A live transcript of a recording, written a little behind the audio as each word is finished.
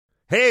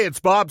Hey, it's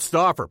Bob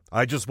Stauffer.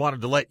 I just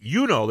wanted to let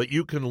you know that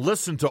you can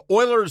listen to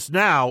Oilers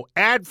Now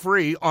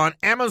ad-free on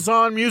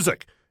Amazon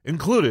Music,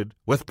 included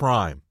with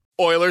Prime.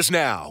 Oilers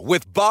Now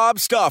with Bob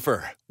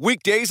Stauffer.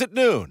 Weekdays at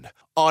noon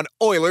on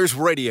Oilers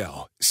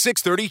Radio,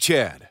 630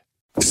 CHED.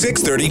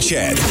 630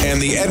 CHED and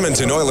the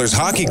Edmonton Oilers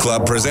Hockey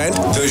Club present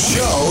the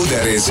show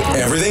that is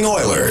everything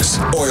Oilers.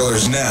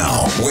 Oilers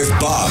Now with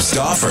Bob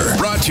Stauffer.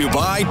 Brought to you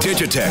by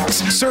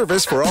Digitex.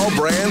 Service for all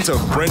brands of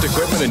print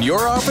equipment in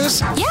your office?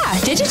 Yeah,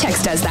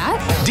 Digitex does that.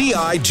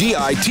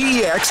 digitex.ca.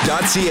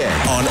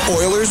 On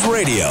Oilers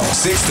Radio,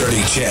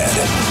 630 CHED.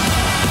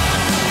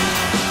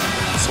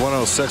 It's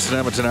 106 in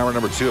Edmonton, hour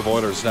number 2 of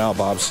Oilers Now.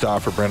 Bob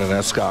Stauffer, Brendan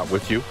Escott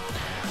with you.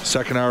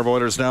 Second hour of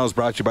Oilers Now is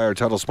brought to you by our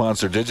title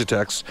sponsor,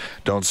 Digitex.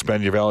 Don't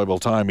spend your valuable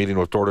time meeting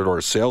with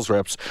door-to-door sales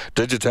reps.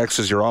 Digitex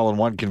is your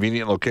all-in-one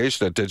convenient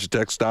location at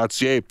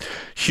digitex.ca.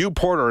 Hugh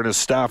Porter and his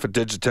staff at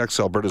Digitex,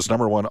 Alberta's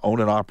 #1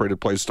 owned and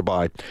operated place to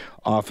buy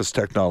office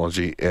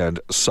technology and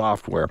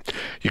software.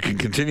 You can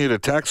continue to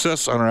text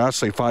us on our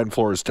Ashley Fine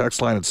Floors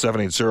text line at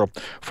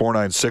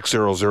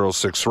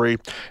 780-496-0063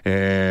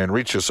 and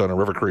reach us on a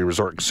River Cree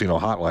Resort Casino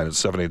hotline at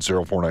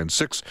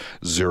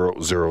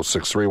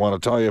 780-496-0063. I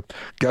want to tell you,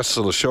 guests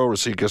of the show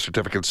receive gift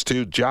certificates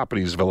to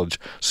Japanese Village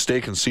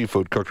Steak and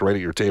Seafood cooked right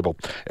at your table.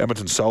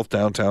 Edmonton South,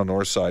 downtown,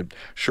 Northside,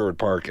 Sherwood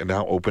Park, and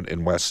now open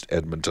in West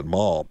Edmonton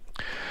Mall.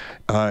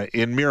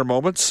 In mere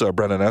moments,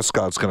 Brendan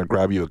Escott's going to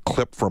grab you a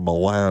clip from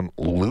Milan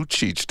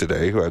Lucic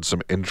today, who had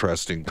some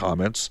interesting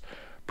comments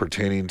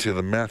pertaining to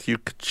the Matthew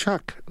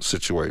Tkachuk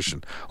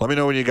situation. Let me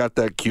know when you got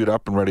that queued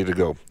up and ready to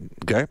go,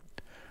 okay?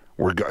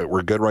 We're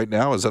good right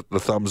now? Is that the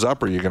thumbs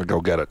up, or are you going to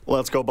go get it?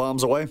 Let's go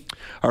bombs away.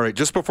 All right,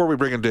 just before we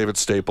bring in David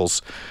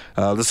Staples,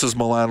 this is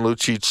Milan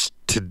Lucic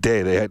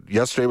today.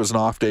 Yesterday was an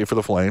off day for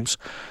the Flames.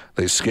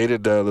 They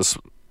skated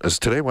Is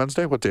today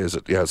Wednesday? What day is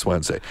it? Yeah, it's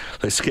Wednesday.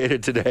 They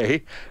skated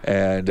today,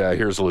 and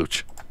here's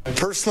Luch.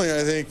 Personally,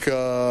 I think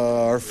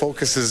our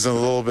focus is a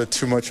little bit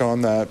too much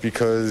on that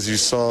because you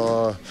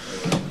saw,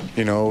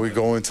 we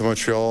go into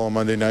Montreal on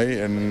Monday night,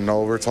 and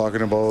all we're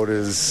talking about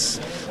is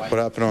what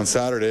happened on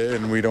Saturday,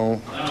 and we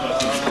don't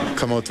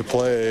come out to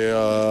play,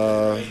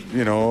 a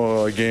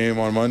game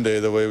on Monday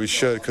the way we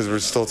should because we're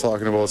still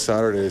talking about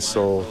Saturday.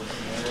 So,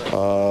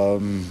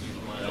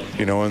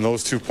 and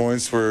those 2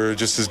 points were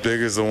just as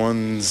big as the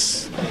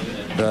ones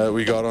that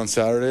we got on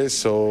Saturday.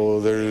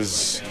 So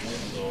there's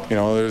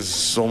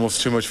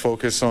almost too much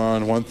focus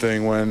on one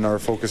thing when our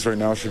focus right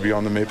now should be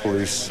on the Maple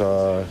Leafs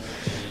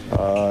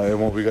and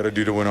what we got to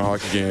do to win a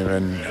hockey game.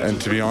 And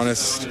to be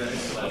honest,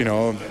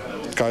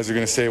 guys are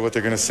going to say what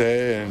they're going to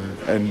say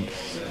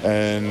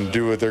and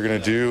do what they're going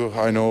to do.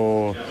 I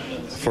know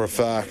for a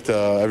fact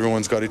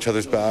everyone's got each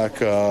other's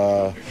back,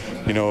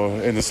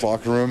 in this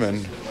locker room,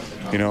 and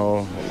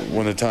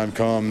when the time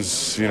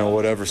comes,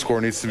 whatever score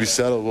needs to be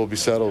settled will be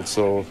settled.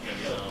 So,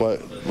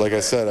 but like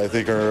I said, I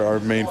think our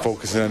main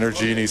focus and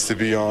energy needs to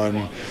be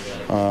on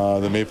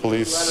the Maple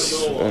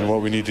Leafs and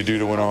what we need to do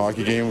to win a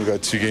hockey game. We've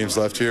got 2 games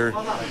left here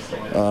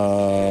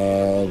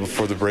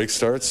before the break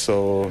starts.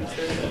 So,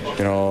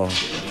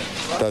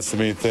 that's the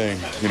main thing.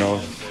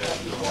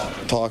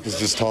 Talk is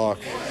just talk.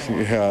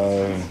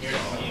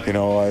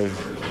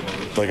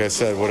 Like I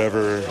said,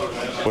 whatever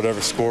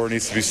score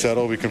needs to be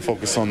settled, we can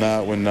focus on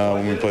that when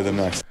we play them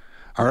next.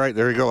 All right,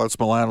 there you go. That's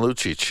Milan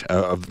Lucic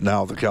of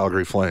now the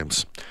Calgary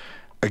Flames.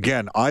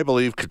 Again, I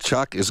believe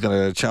Tkachuk is going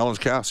to challenge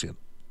Kassian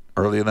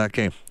early in that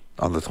game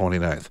on the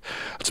 29th.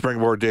 Let's bring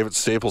aboard David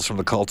Staples from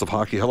the Cult of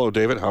Hockey. Hello,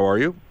 David. How are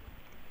you?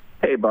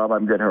 Hey, Bob.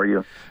 I'm good. How are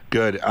you?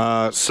 Good.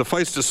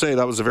 Suffice to say,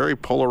 that was a very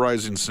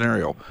polarizing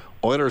scenario.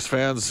 Oilers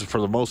fans, for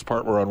the most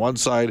part, were on one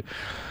side.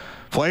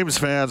 Flames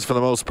fans, for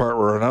the most part,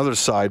 were on another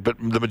side. But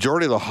the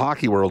majority of the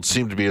hockey world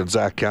seemed to be on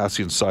Zach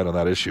Kassian's side on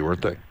that issue,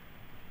 weren't they?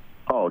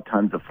 Oh,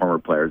 tons of former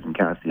players, and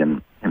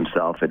Kassian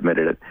himself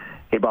admitted it.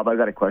 Hey, Bob, I've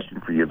got a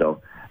question for you,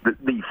 though.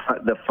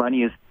 The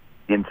funniest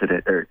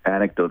incident or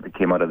anecdote that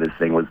came out of this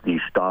thing was the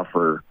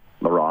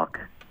Stauffer-Larocque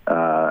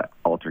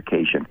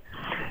altercation.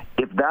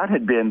 If that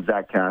had been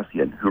Zach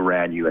Kassian who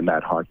ran you in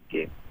that hockey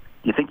game,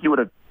 do you think you would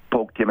have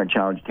poked him and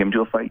challenged him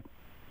to a fight?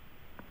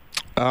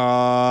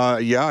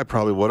 Yeah, I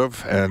probably would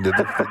have. And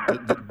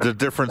the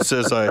difference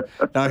is,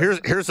 now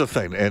here's the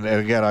thing, and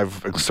again, I've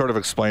sort of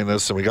explained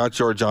this, and we got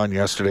George on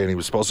yesterday, and he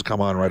was supposed to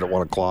come on right at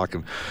 1 o'clock,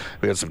 and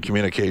we had some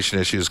communication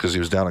issues because he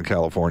was down in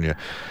California.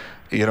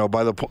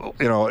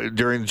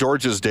 During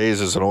George's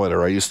days as an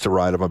Oiler, I used to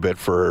ride him a bit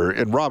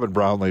and Robin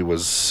Brownlee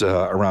was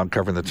around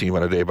covering the team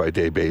on a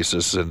day-by-day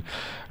basis, and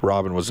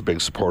Robin was a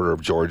big supporter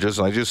of George's,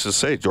 and I used to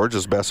say,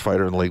 George's the best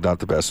fighter in the league, not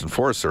the best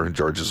enforcer, and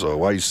George is,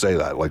 why you say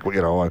that? Like,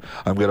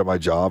 I'm good at my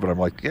job, and I'm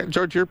like, yeah,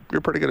 George, you're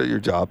pretty good at your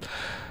job.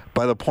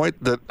 By the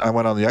point that I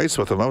went on the ice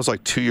with him, that was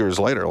like 2 years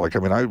later.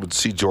 I would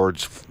see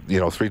George,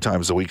 3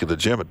 times a week at the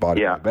gym at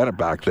Body Bennett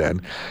back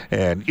then.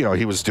 And,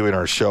 he was doing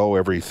our show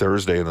every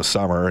Thursday in the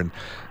summer. And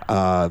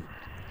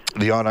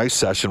the on-ice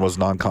session was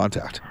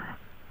non-contact.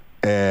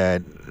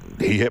 And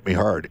he hit me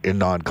hard in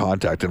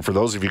non-contact. And for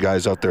those of you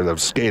guys out there that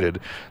have skated,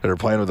 that are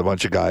playing with a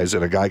bunch of guys,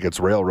 and a guy gets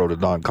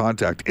railroaded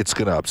non-contact, it's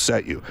going to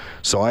upset you.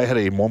 So I had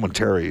a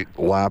momentary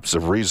lapse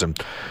of reason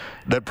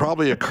that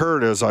probably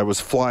occurred as I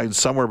was flying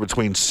somewhere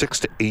between 6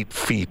 to 8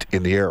 feet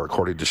in the air,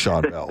 according to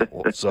Sean Bell.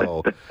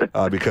 So,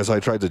 because I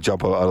tried to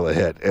jump out of the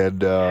hit.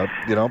 And,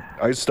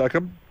 I stuck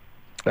him.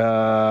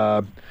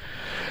 I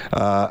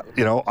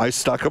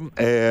stuck him,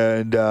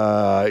 and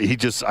I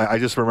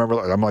just remember,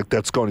 I'm like,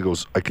 let's go. And he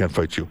goes, I can't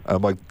fight you.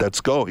 I'm like,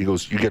 let's go. He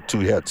goes, you get 2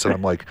 hits. And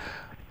I'm like,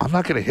 I'm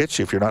not going to hit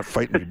you if you're not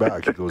fighting me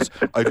back. He goes,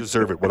 I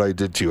deserve it, what I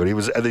did to you. And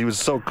he was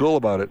so cool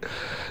about it.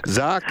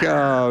 Zach,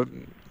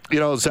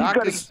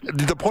 Zach is,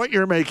 the point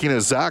you're making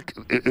is Zach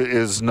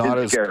is not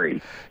as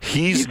scary.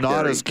 He's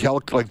not scary.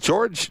 As like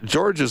George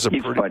is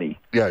He's funny.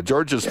 Yeah,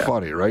 George is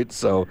funny, right?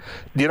 So,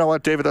 you know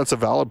what, David? That's a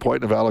valid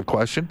point and a valid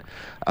question.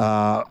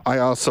 I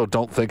also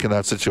don't think in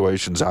that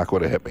situation Zach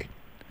would have hit me.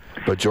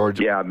 But George,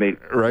 right? Maybe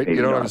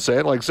you know what I'm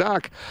saying? Like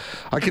Zach,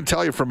 I can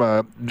tell you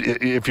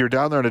if you're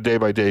down there on a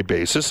day-by-day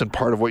basis, and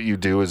part of what you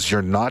do is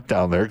you're not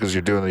down there because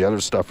you're doing the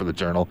other stuff for the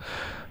Journal.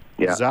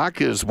 Yeah.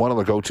 Zach is one of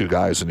the go-to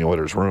guys in the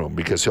Oilers room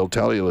because he'll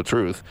tell you the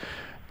truth.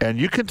 And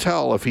you can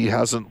tell if he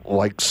hasn't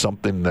liked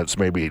something that's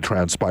maybe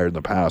transpired in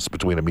the past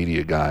between a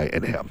media guy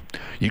and him.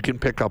 You can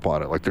pick up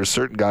on it. Like there's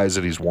certain guys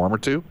that he's warmer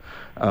to.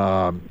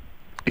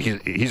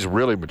 He's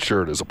really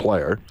matured as a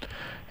player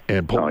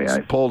and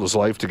pulled his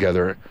life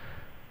together.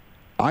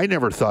 I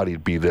never thought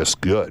he'd be this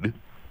good.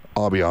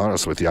 I'll be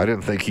honest with you. I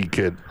didn't think he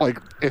could,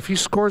 if he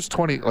scores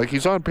 20,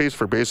 he's on pace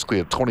for basically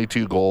a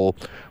 22-goal,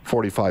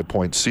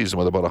 45-point season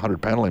with about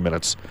 100 penalty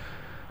minutes.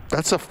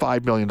 That's a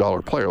 $5 million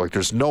player.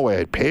 There's no way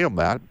I'd pay him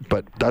that,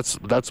 but that's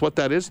what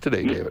that is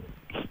today, David.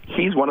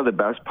 He's one of the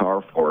best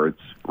power forwards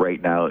right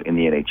now in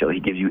the NHL. He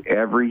gives you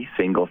every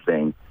single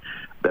thing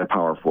that a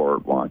power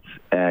forward wants.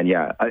 And,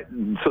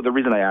 so the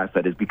reason I asked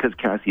that is because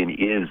Kassian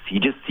he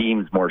just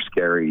seems more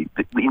scary.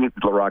 Even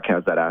Larocque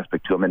has that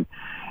aspect to him.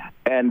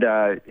 And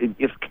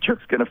if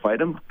Tkachuk's going to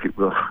fight him,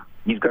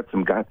 he's got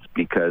some guts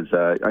because,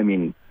 but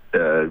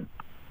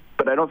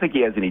I don't think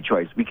he has any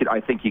choice. I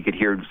think he could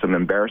hear some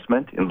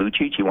embarrassment in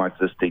Lucic. He wants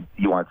this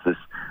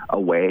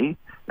away.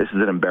 This is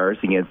an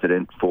embarrassing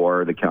incident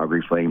for the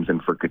Calgary Flames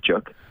and for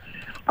Tkachuk.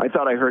 I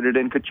thought I heard it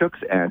in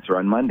Tkachuk's answer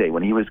on Monday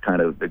when he was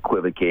kind of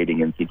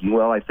equivocating and thinking,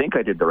 well, I think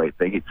I did the right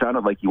thing. It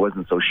sounded like he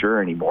wasn't so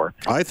sure anymore.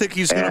 I think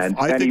he's going to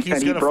fight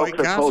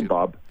Kassian. Code,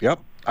 Bob.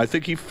 Yep. I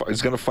think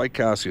he's going to fight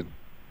Kassian.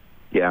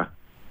 Yeah.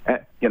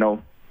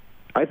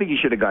 I think he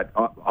should have got,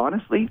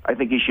 honestly, I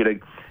think he should have,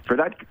 for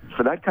that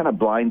kind of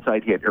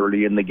blindside hit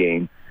early in the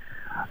game,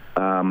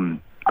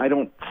 I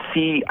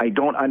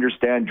don't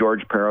understand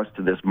George Parros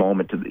to this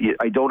moment.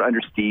 I don't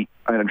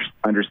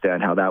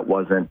understand how that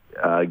wasn't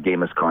game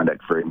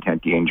misconduct for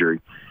intent to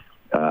injury.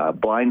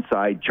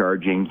 Blindside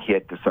charging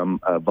hit to some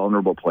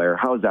vulnerable player.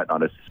 How is that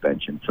not a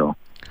suspension? So.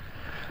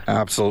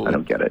 Absolutely. I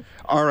don't get it.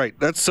 All right,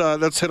 let's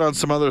hit on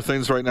some other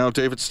things right now.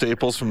 David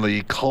Staples from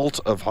the Cult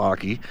of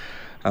Hockey.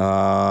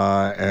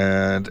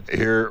 And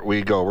here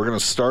we go. We're going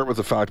to start with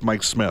the fact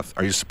Mike Smith.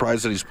 Are you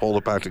surprised that he's pulled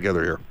it back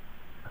together here?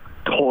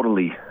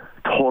 Totally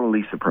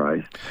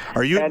surprised.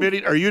 Are you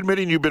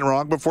admitting you've been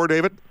wrong before,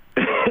 David?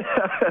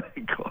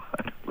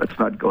 God, let's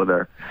not go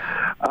there.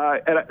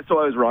 So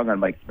I was wrong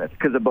on Mike Smith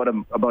because at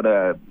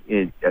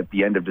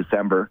the end of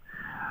December,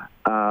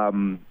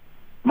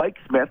 Mike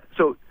Smith.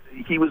 So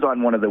he was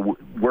on one of the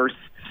worst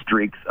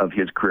streaks of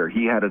his career.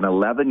 He had an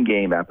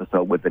 11-game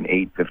episode with an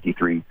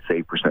 .853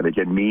 save percentage,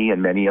 and me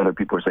and many other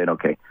people were saying,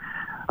 okay,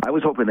 I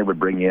was hoping they would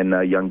bring in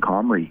young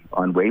Comrie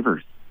on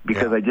waivers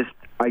because I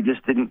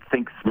just didn't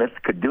think Smith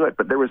could do it.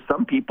 But there were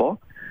some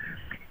people,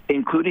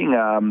 including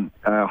a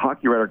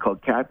hockey writer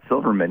called Kat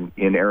Silverman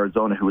in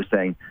Arizona, who was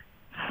saying,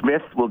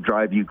 Smith will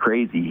drive you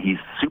crazy. He's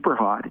super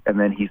hot, and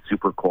then he's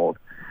super cold.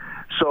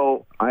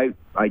 So I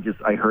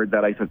heard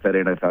that, I took that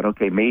in, I thought,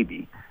 okay,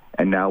 maybe.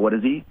 And now what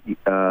is he?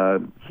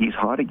 He's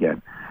hot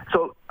again.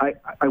 So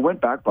I went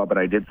back, Bob, and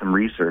I did some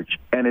research,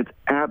 and it's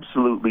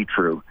absolutely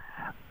true.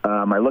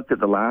 I looked at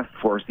the last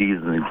 4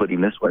 seasons, including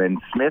this one, and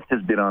Smith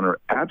has been on an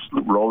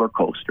absolute roller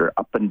coaster,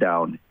 up and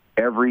down,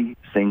 every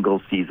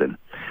single season.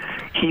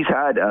 He's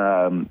had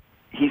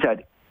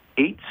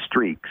 8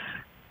 streaks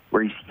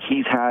where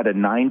he's had a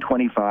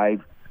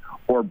 .925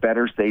 or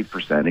better save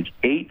percentage.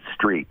 8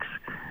 streaks.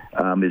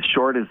 As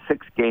short as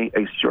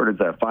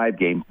 5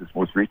 games, this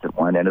most recent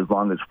one, and as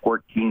long as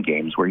 14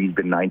 games where he's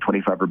been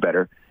 .925 or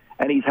better.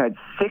 And he's had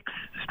 6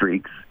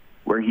 streaks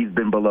where he's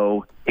been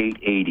below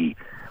 .880,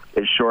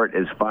 as short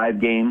as 5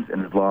 games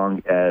and as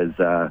long as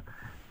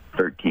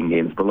 13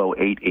 games below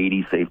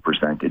 .880 save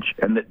percentage.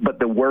 But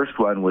the worst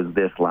one was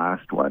this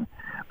last one.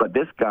 But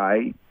this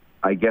guy,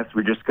 I guess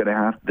we're just going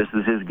to this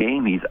is his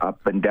game. He's up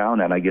and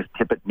down, and I guess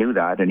Tippett knew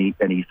that, and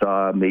he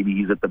saw maybe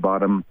he's at the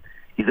bottom.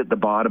 He's at the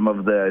bottom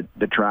of the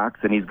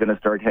tracks, and he's going to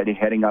start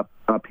heading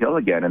uphill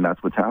again, and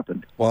that's what's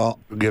happened. Well,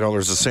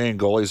 there's a saying,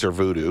 goalies are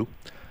voodoo.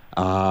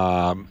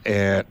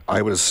 And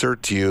I would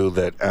assert to you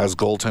that as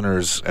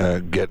goaltenders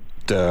get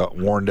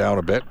worn down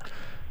a bit,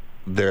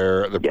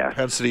 the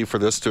propensity for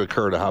this to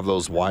occur, to have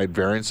those wide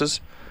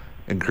variances,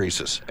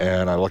 increases.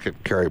 And I look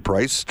at Carey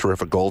Price,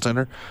 terrific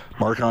goaltender.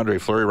 Marc-Andre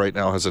Fleury right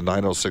now has a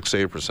 .906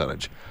 save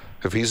percentage.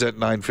 If he's at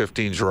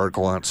 .915, Gerard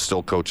Gallant's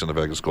still coaching the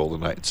Vegas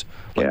Golden Knights.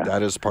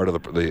 That is part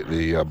of the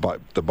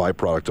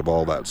byproduct of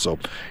all that. So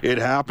it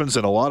happens,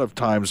 and a lot of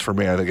times for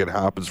me, I think it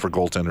happens for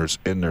goaltenders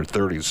in their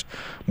 30s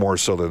more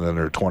so than in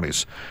their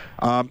 20s.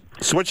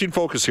 Switching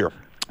focus here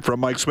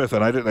from Mike Smith,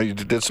 and you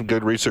did some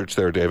good research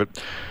there, David.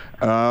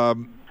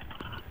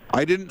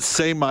 I didn't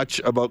say much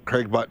about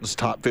Craig Button's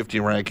top 50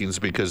 rankings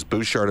because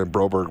Bouchard and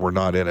Broberg were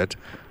not in it.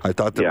 I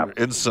thought there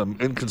were some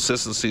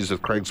inconsistencies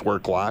with Craig's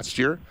work last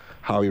year,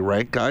 how he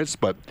ranked guys,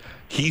 but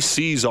he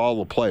sees all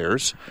the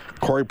players.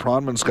 Corey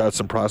Pronman's got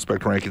some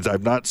prospect rankings.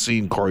 I've not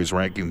seen Corey's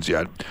rankings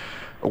yet.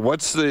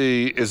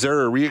 Is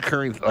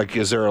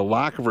there a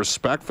lack of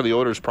respect for the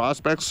Oilers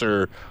prospects,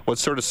 or what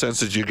sort of sense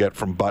did you get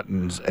from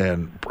Button's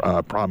and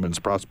Pronman's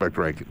prospect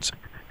rankings?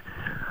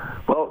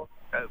 Well,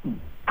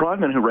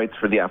 Pronman, who writes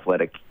for The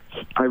Athletic,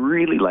 I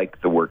really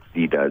like the work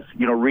he does.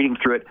 Reading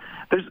through it,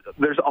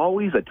 there's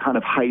always a ton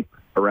of hype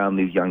around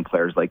these young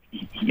players. Like,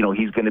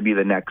 he's going to be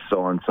the next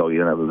so-and-so,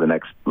 the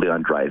next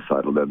Leon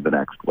Draisaitl, the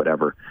next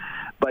whatever.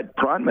 But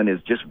Pronman is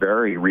just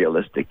very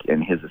realistic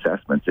in his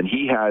assessments. And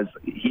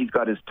he's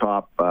got his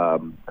top, I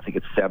think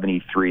it's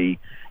 73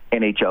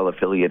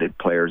 NHL-affiliated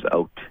players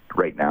out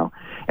right now.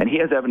 And he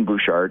has Evan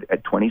Bouchard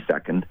at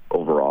 22nd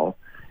overall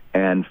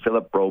and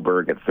Philip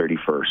Broberg at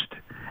 31st.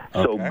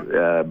 Okay.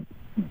 So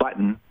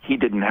Button, he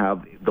didn't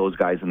have those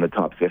guys in the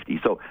top 50.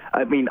 So,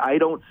 I mean, I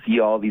don't see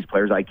all these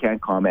players. I can't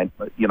comment.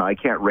 I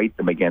can't rate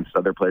them against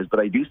other players,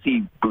 but I do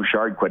see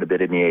Bouchard quite a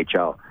bit in the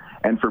AHL.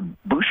 And for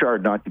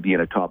Bouchard not to be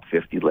in a top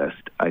 50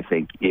 list, I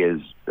think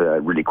is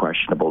really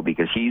questionable,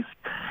 because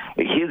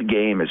his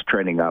game is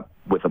trending up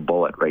with a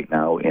bullet right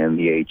now in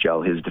the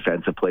AHL. His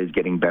defensive play is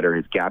getting better.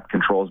 His gap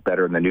control is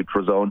better in the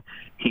neutral zone.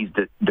 He's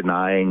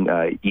denying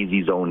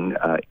easy zone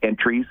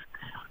entries.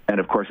 And,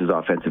 of course, his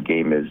offensive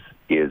game is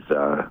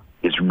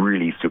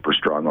really super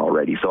strong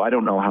already. So I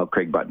don't know how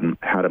Craig Button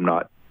had him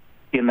not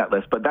in that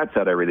list. But that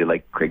said, I really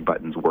like Craig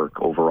Button's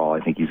work overall. I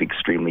think he's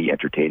extremely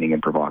entertaining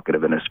and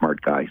provocative and a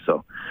smart guy.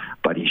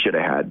 But he should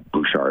have had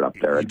Bouchard up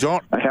there.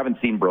 I haven't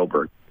seen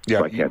Broberg,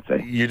 so I can't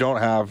say. You don't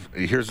have.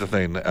 Here's the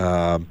thing.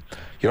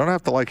 You don't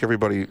have to like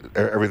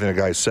everything a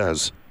guy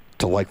says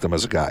to like them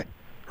as a guy.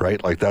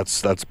 Right, like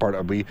that's part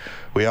of. We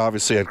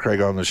obviously had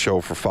Craig on the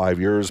show for 5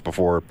 years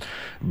before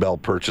Bell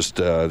purchased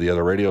the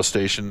other radio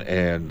station,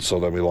 and so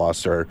then we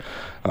lost our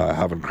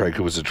having Craig,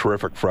 who was a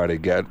terrific Friday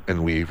get,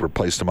 and we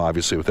replaced him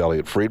obviously with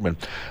Elliot Friedman.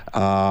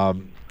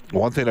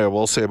 One thing I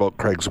will say about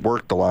Craig's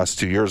work the last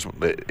 2 years,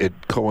 it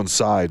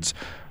coincides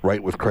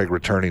right with Craig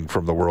returning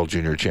from the World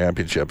Junior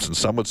Championships, and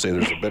some would say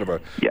there's a bit of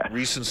a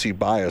recency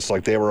bias,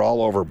 like they were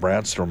all over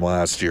Brandstrom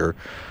last year.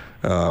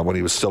 When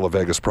he was still a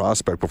Vegas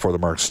prospect before the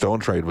Mark Stone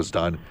trade was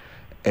done.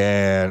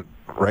 And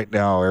right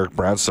now, Eric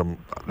Branson,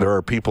 there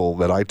are people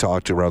that I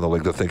talk to around the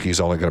league that think he's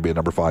only going to be a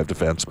number 5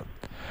 defenseman.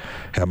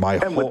 And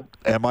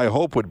my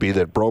hope would be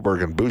that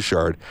Broberg and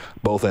Bouchard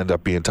both end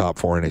up being top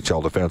 4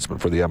 NHL defensemen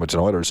for the Edmonton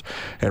Oilers.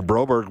 And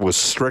Broberg was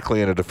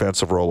strictly in a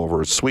defensive role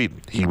over at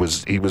Sweden. He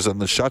was in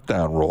the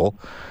shutdown role.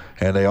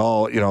 And they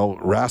all,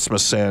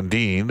 Rasmus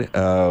Sandin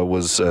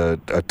was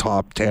a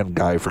top 10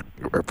 guy for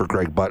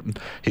Craig Button.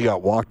 He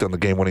got walked on the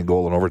game-winning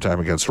goal in overtime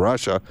against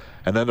Russia.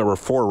 And then there were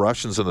 4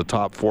 Russians in the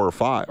top 4 or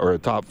 5, or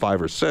top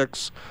 5 or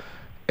 6.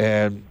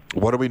 And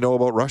what do we know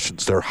about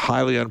Russians? They're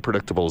highly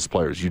unpredictable as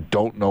players. You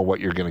don't know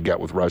what you're going to get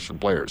with Russian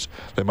players.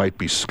 They might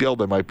be skilled,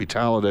 they might be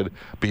talented,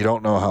 but you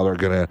don't know how they're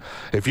going to.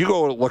 If you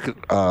go look at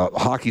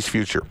hockey's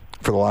future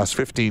for the last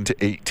 15 to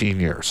 18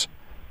 years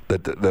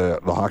that the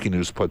Hockey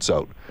News puts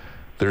out,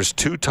 there's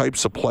 2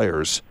 types of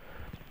players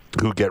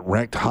who get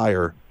ranked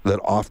higher that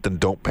often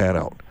don't pan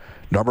out.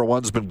 Number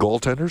 1's been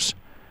goaltenders,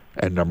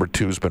 and number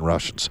 2's been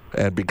Russians.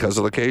 And because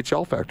of the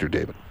KHL factor,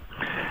 David.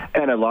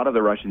 And a lot of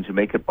the Russians who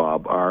make it,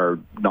 Bob, are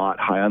not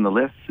high on the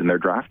list in their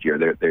draft year.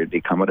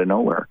 They come out of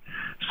nowhere.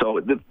 So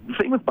the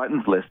thing with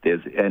Button's list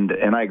is, and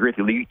I agree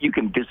with you, you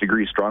can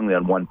disagree strongly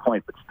on one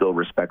point, but still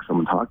respect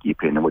someone's hockey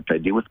opinion, which I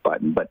do with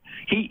Button. But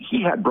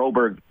he had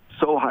Broberg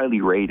so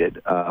highly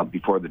rated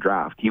before the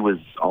draft. He was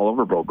all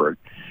over Broberg.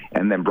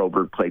 And then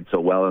Broberg played so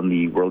well in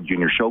the World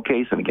Junior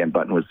Showcase, and again,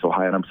 Button was so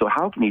high on him. So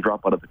how can he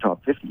drop out of the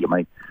top 50?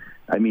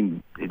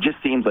 It just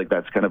seems like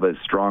that's kind of a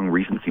strong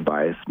recency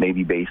bias,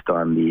 maybe based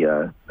on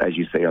the, as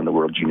you say, on the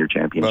World Junior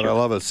Championship. But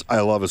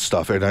I love his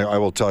stuff, and I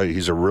will tell you,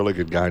 he's a really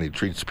good guy, and he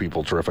treats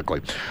people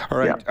terrifically. All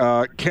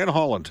right, Ken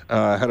Holland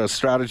had a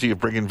strategy of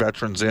bringing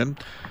veterans in.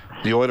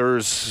 The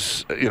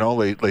Oilers,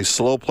 they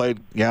slow-played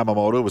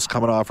Yamamoto, was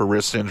coming off a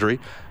wrist injury.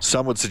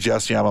 Some would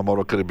suggest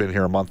Yamamoto could have been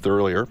here a month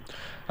earlier.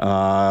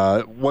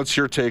 What's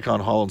your take on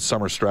Holland's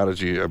summer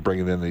strategy of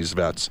bringing in these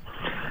vets?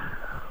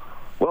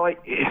 Well,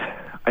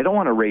 I don't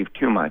want to rave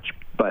too much,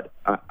 but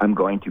I'm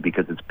going to,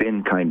 because it's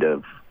been kind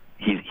of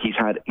he's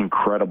had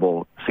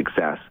incredible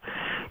success.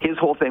 His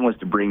whole thing was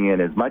to bring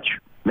in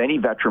many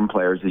veteran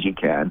players as you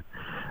can,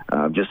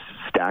 just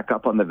stack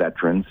up on the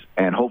veterans,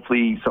 and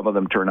hopefully some of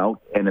them turn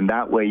out. And in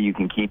that way, you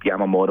can keep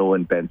Yamamoto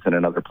and Benson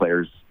and other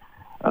players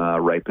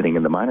ripening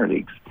in the minor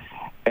leagues.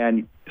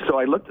 And so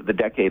I looked at the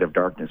decade of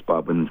darkness,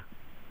 Bob,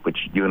 which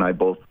you and I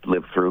both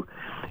lived through.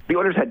 The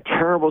Oilers had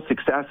terrible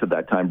success at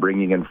that time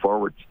bringing in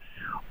forwards.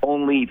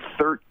 Only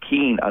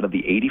 13 out of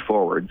the 80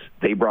 forwards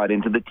they brought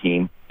into the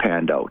team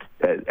panned out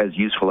as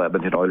useful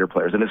Edmonton Oilers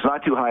players. And it's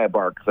not too high a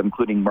bar, because I'm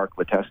including Mark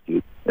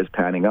Letestu as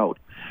panning out.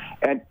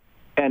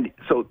 And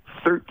so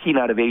 13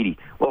 out of 80.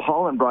 Well,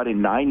 Holland brought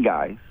in 9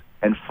 guys,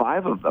 and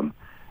 5 of them,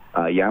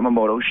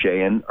 Yamamoto,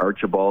 Sheahan,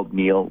 Archibald,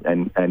 Neal,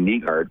 and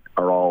Nygaard,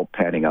 are all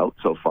panning out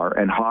so far.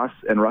 And Haas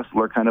and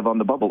Russell are kind of on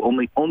the bubble.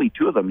 Only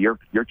 2 of them,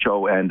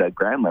 Yurcho and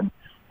Granlund,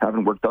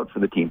 haven't worked out for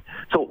the team.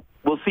 So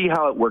we'll see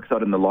how it works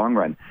out in the long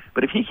run.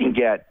 But if he can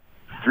get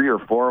 3 or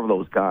 4 of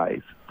those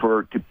guys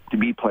to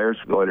be players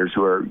for the Oilers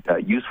who are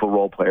useful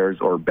role players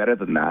or better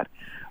than that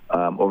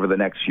over the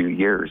next few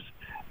years,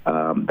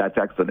 that's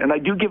excellent. And I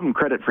do give him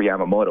credit for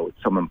Yamamoto.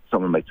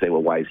 Someone might say,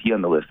 well, why is he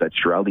on the list? That's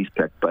Schiraldi's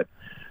pick. But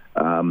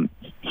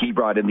he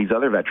brought in these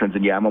other veterans,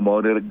 and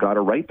Yamamoto got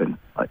a ripen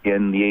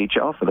in the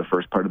AHL for the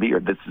first part of the year.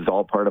 This is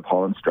all part of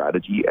Holland's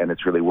strategy, and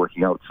it's really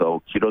working out.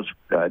 So kudos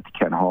to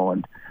Ken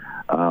Holland.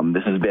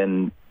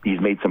 He's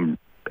made some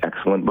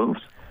excellent moves.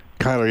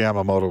 Kyler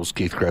Yamamoto was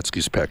Keith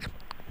Gretzky's pick.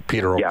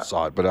 Peter almost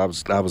saw it, but I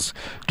was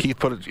Keith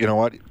put it. You know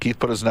what? Keith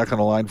put his neck on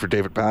the line for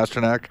David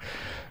Pastrnak.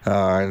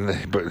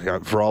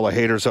 But for all the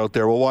haters out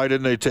there, well, why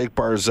didn't they take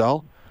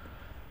Barzal?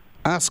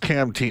 Ask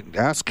Cam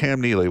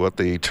Neely what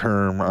the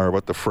term or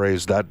what the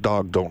phrase "that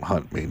dog don't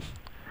hunt" mean.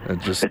 And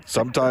just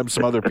sometimes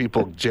some other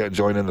people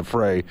join in the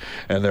fray,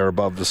 and they're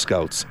above the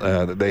scouts.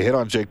 They hit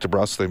on Jake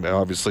DeBrusk.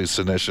 Obviously,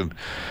 Sinishin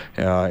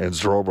and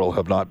Zdrobel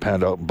have not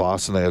panned out in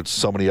Boston. They had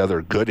so many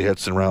other good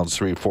hits in rounds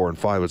 3, 4, and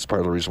 5. It's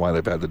part of the reason why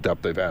they've had the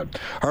depth they've had.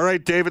 All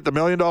right, David, the $1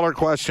 million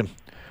question.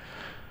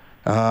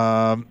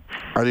 Are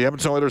the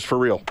Edmonton Oilers for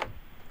real?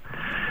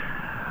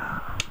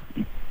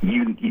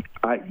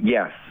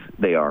 Yes,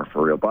 they are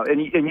for real, Bob.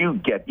 And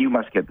you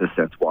must get the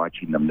sense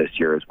watching them this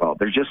year as well.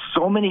 There's just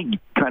so many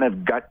kind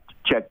of gut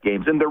check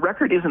games, and their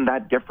record isn't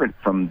that different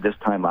from this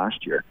time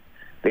last year.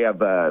 They have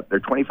they're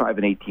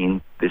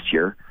 25-18 this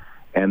year,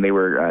 and they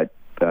were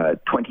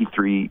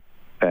 23.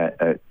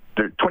 They're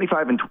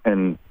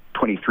 25-23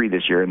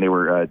 this year, and they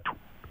were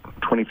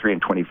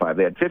 23-25.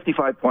 They had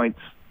 55 points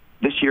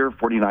this year,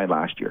 49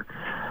 last year.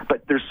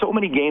 But there's so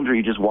many games where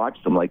you just watch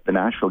them, like the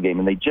Nashville game,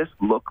 and they just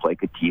look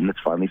like a team that's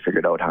finally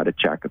figured out how to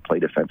check and play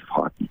defensive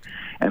hockey.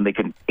 And they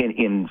can,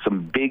 in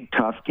some big,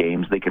 tough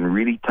games, they can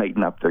really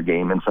tighten up their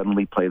game and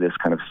suddenly play this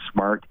kind of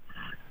smart,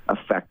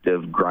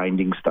 effective,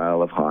 grinding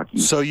style of hockey.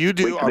 So you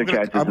do. I'm going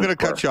to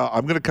cut you off.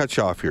 I'm going to cut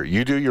you off here.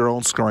 You do your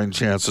own scoring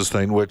chances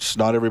thing, which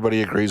not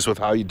everybody agrees with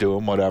how you do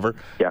them. Whatever.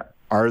 Yeah.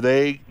 Are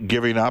they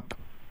giving up?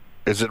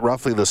 Is it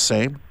roughly the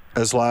same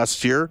as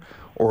last year?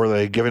 Or are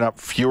they giving up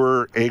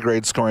fewer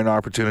A-grade scoring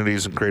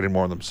opportunities and creating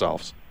more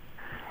themselves?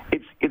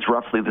 It's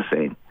roughly the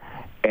same,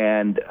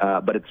 and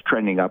but it's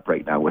trending up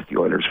right now with the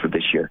Oilers for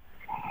this year.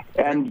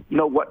 And you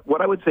know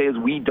what I would say is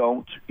we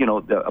don't,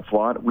 the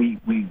flawed. We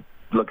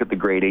look at the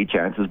grade A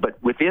chances, but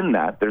within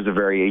that there's a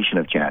variation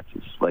of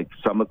chances. Like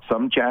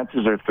some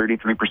chances are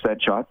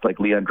 33% shots, like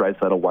Leon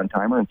Draisaitl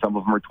one-timer, and some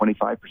of them are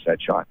 25%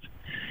 shots.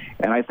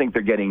 And I think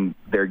they're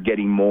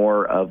getting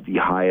more of the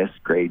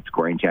highest grade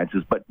scoring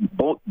chances. But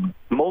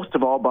most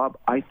of all, Bob,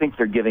 I think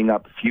they're giving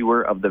up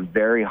fewer of the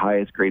very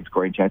highest grade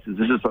scoring chances.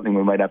 This is something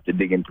we might have to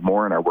dig into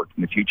more in our work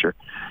in the future.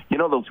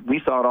 We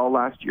saw it all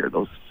last year,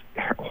 those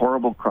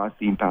horrible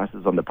cross-seam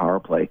passes on the power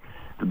play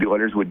that the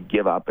Oilers would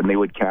give up, and they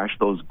would cash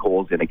those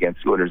goals in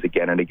against the Oilers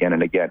again and again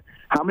and again.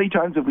 How many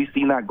times have we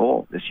seen that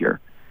goal this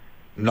year?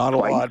 Not a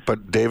lot,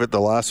 but David, the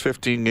last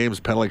 15 games,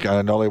 penalty.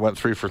 I know they went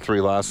 3 for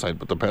 3 last night,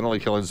 but the penalty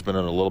killing's been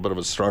in a little bit of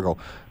a struggle.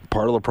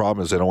 Part of the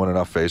problem is they don't win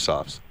enough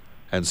faceoffs,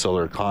 and so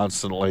they're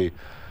constantly,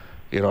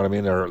 you know what I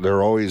mean.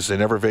 They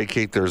never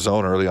vacate their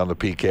zone early on the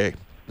PK.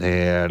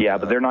 And yeah,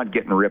 but they're not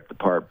getting ripped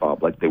apart,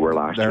 Bob, like they were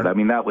last year. I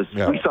mean,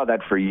 we saw that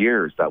for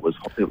years. It was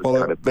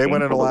they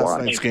went into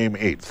last night's game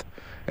 8th.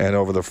 And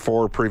over the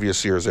 4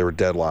 previous years, they were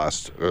dead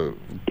last.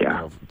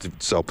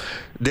 So,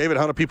 David,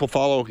 how do people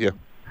follow you?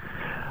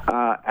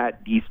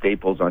 At D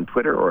Staples on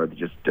Twitter, or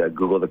just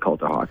Google the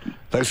Cult of Hockey.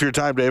 Thanks for your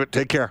time, David.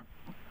 Take care.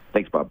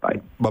 Thanks, Bob. Bye.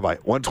 Bye-bye.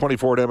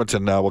 124 at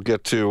Edmonton. Now we'll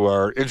get to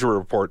our injury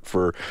report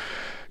for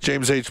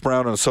James H.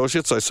 Brown and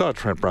Associates. I saw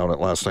Trent Brown at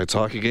last night's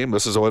hockey game.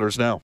 This is Oilers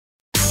Now.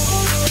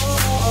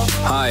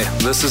 Hi,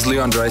 this is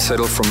Leon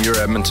Draisaitl from your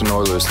Edmonton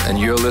Oilers, and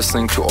you're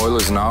listening to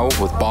Oilers Now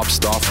with Bob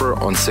Stauffer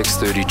on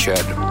 630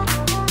 CHED.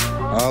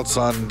 Well, it's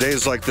on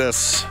days like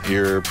this,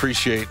 you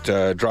appreciate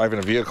driving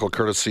a vehicle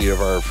courtesy of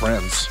our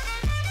friends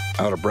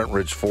out of Brent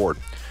Ridge Ford.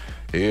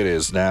 It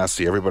is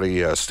nasty.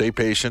 Everybody stay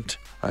patient.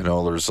 I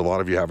know there's a lot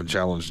of you having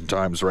challenging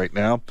times right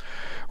now.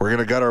 We're going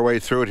to gut our way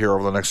through it here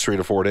over the next 3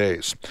 to 4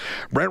 days.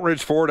 Brent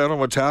Ridge Ford out in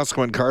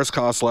Wetaskiwin. Cars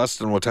cost less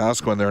than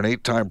Wetaskiwin. They're an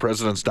 8-time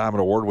President's Diamond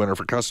Award winner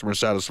for customer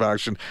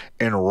satisfaction,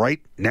 and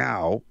right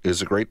now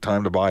is a great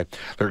time to buy.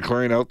 They're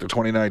clearing out their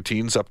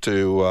 2019s up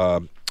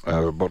to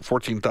about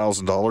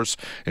 $14,000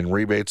 in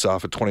rebates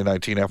off of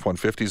 2019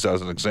 F-150s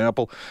as an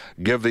example.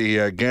 Give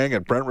the gang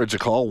at Brentridge a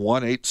call,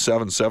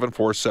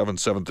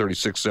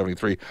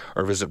 1-877-477-3673,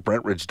 or visit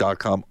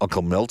brentridge.com.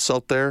 Uncle Milt's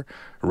out there.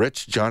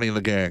 Rich, Johnny, and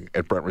the gang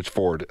at Brentridge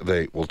Ford,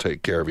 they will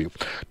take care of you.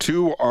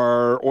 To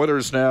our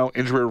Oilers Now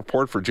injury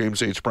report for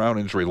James H. Brown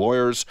Injury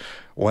Lawyers.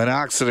 When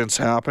accidents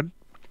happen,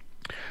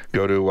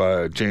 go to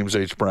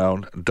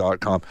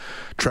jameshbrown.com.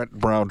 Trent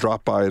Brown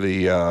dropped by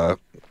the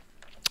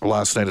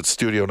last night at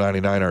Studio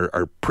 99,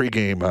 our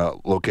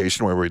pregame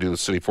location where we do the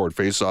City Ford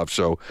Face-Off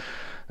show.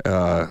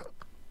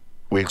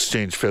 We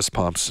exchanged fist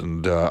pumps,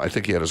 and I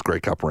think he had his Grey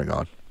Cup ring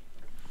on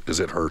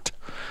because it hurt.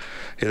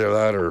 Either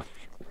that or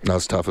not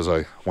as tough as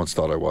I once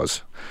thought I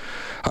was.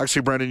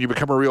 Actually, Brendan, you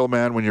become a real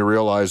man when you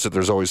realize that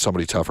there's always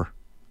somebody tougher.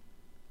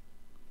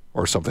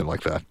 Or something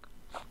like that.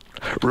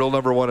 Rule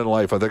number one in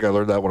life. I think I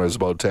learned that when I was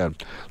about 10.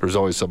 There's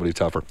always somebody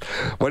tougher.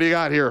 What do you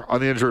got here on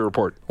the injury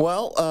report?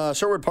 Well,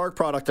 Sherwood Park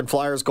product and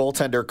Flyers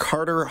goaltender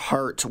Carter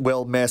Hart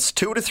will miss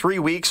 2 to 3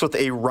 weeks with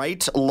a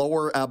right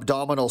lower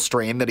abdominal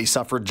strain that he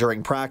suffered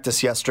during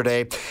practice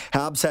yesterday.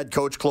 Habs head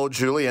coach Claude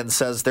Julien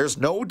says there's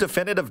no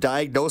definitive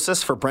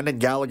diagnosis for Brendan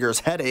Gallagher's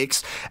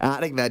headaches,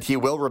 adding that he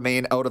will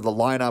remain out of the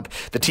lineup.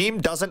 The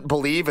team doesn't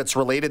believe it's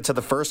related to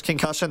the first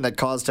concussion that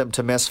caused him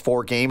to miss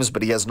 4 games,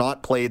 but he has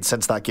not played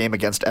since that game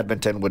against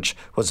Edmonton, which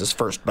was his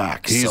first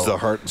back. He's the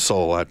heart and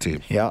soul of that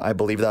team. Yeah, I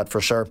believe that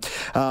for sure.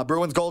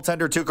 Bruins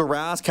goaltender Tuukka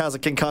Rask has a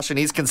concussion.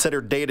 He's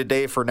considered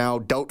day-to-day for now,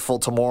 doubtful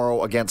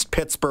tomorrow against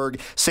Pittsburgh.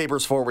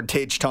 Sabres forward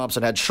Tage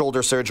Thompson had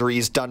shoulder surgery.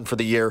 He's done for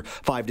the year,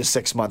 5 to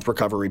 6 month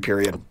recovery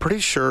period. Pretty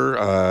sure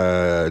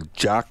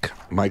Jack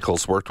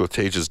Michaels worked with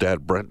Tage's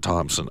dad, Brent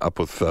Thompson, up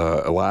with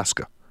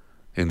Alaska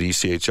in the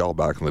ECHL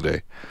back in the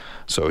day.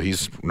 So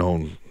he's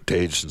known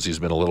Tage since he's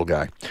been a little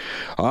guy.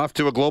 Off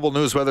to a global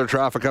news weather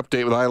traffic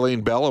update with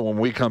Eileen Bella. When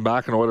we come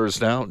back in Oilers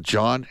Now,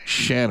 John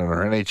Shannon,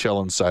 our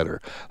NHL insider.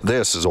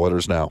 This is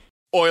Oilers Now.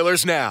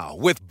 Oilers Now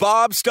with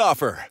Bob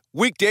Stauffer.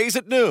 Weekdays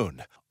at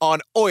noon on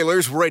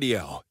Oilers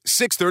Radio,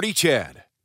 630 CHED.